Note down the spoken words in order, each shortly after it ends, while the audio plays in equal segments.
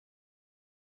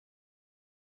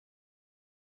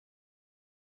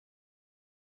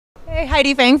Hey,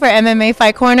 Heidi Fang for MMA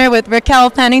Fight Corner with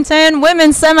Raquel Pennington,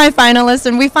 women's semifinalist,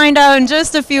 and we find out in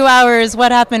just a few hours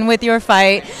what happened with your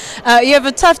fight. You have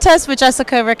a tough test with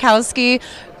Jessica Rakowski.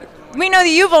 We know that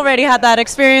you've already had that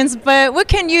experience, but what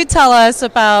can you tell us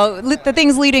about the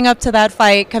things leading up to that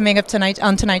fight coming up tonight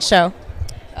on tonight's show?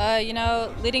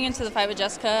 Leading into the fight with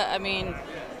Jessica,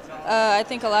 I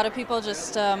think a lot of people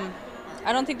just,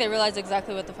 I don't think they realize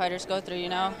exactly what the fighters go through,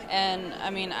 And,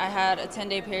 I had a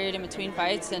 10-day period in between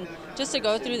fights, and just to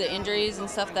go through the injuries and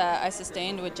stuff that I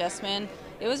sustained with Jessmin,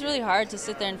 it was really hard to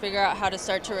sit there and figure out how to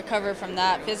start to recover from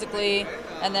that physically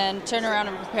and then turn around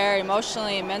and prepare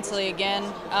emotionally and mentally again.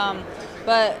 All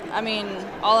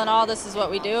in all, this is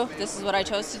what we do. This is what I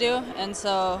chose to do. And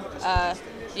so, I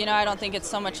don't think it's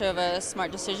so much of a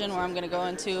smart decision where I'm going to go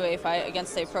into a fight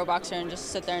against a pro boxer and just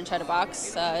sit there and try to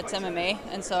box. It's MMA,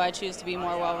 and so I choose to be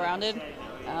more well-rounded.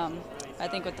 I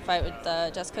think with the fight with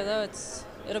Jessica, though,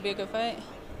 it'll be a good fight.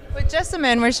 With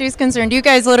Jessamine, where she's concerned, you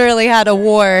guys literally had a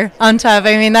war on TUF.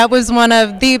 That was one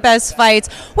of the best fights.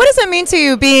 What does it mean to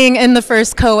you being in the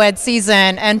first co-ed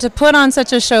season and to put on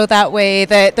such a show that way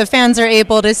that the fans are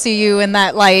able to see you in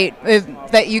that light,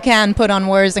 that you can put on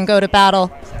wars and go to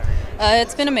battle?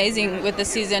 It's been amazing with this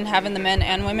season, having the men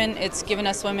and women. It's given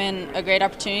us women a great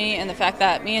opportunity, and the fact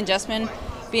that me and Jessmin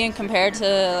being compared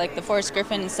to like the Forrest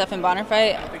Griffin and Stephan Bonner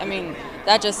fight,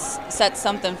 that just sets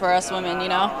something for us women,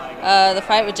 The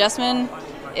fight with Jessmin,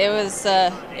 it was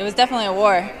definitely a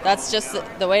war. That's just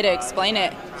the way to explain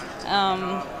it.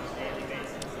 I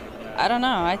don't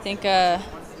know. I think it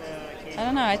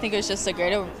was just a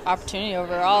great opportunity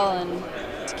overall, and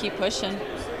to keep pushing.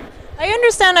 I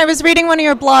understand, I was reading one of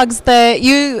your blogs that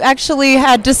you actually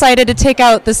had decided to take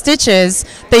out the stitches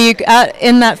that you got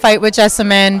in that fight with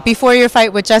Jessamine before your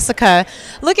fight with Jessica.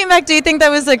 Looking back, do you think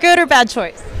that was a good or bad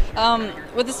choice?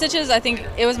 With the stitches, I think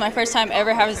it was my first time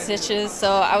ever having stitches, so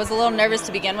I was a little nervous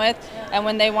to begin with. And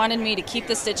when they wanted me to keep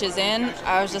the stitches in,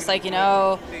 I was just like,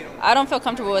 I don't feel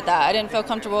comfortable with that. I didn't feel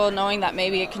comfortable knowing that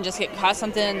maybe it can just get caught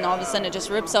something and all of a sudden it just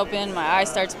rips open, my eye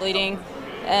starts bleeding.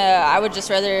 I would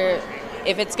just rather,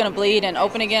 if it's going to bleed and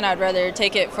open again, I'd rather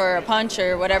take it for a punch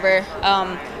or whatever.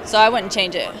 So I wouldn't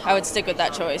change it. I would stick with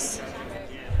that choice.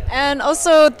 And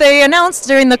also, they announced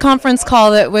during the conference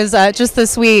call that was just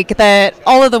this week that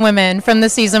all of the women from the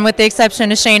season, with the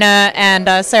exception of Shayna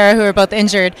and Sarah, who are both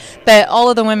injured, that all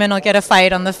of the women will get a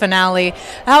fight on the finale.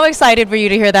 How excited were you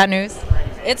to hear that news?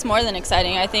 It's more than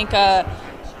exciting. I think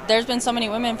there's been so many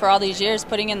women for all these years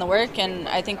putting in the work, and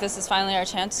I think this is finally our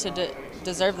chance to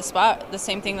deserve the spot, the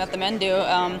same thing that the men do.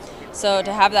 So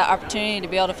to have that opportunity to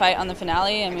be able to fight on the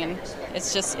finale,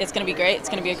 it's going to be great. It's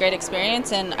going to be a great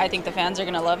experience, and I think the fans are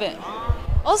going to love it.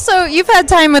 Also, you've had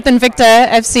time with Invicta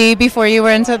FC before you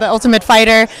were into the Ultimate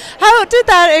Fighter. How did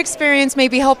that experience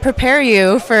maybe help prepare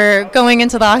you for going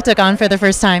into the octagon for the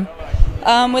first time?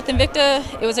 With Invicta,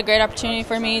 it was a great opportunity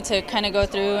for me to kind of go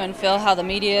through and feel how the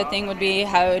media thing would be,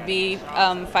 how it would be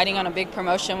fighting on a big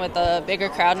promotion with a bigger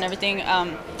crowd and everything.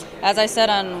 As I said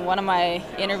on one of my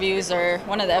interviews or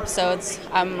one of the episodes,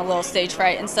 I'm a little stage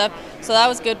fright and stuff. So that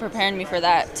was good preparing me for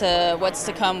that, to what's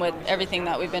to come with everything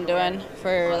that we've been doing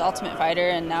for the Ultimate Fighter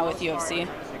and now with UFC.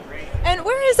 And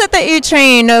where is it that you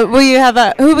train? Who will you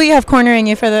have cornering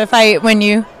you for the fight when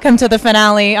you come to the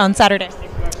finale on Saturday?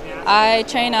 I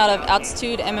train out of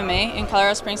Altitude MMA in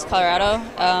Colorado Springs, Colorado.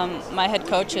 My head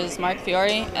coach is Mark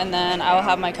Fiore, and then I will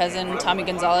have my cousin Tommy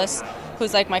Gonzalez,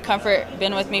 who's like my comfort,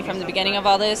 been with me from the beginning of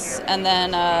all this, and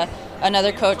then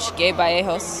another coach, Gabe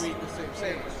Vallejos.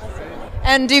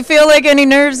 And do you feel like any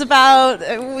nerves about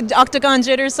octagon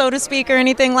jitters, so to speak, or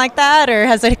anything like that, or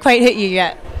has it quite hit you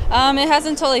yet? It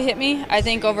hasn't totally hit me. I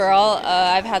think overall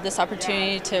I've had this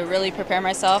opportunity to really prepare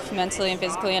myself mentally and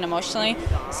physically and emotionally.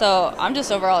 So I'm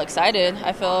just overall excited.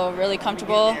 I feel really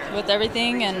comfortable with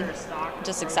everything and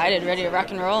just excited, ready to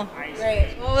rock and roll.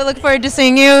 Great. Well, we look forward to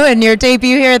seeing you and your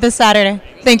debut here this Saturday.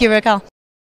 Thank you, Raquel.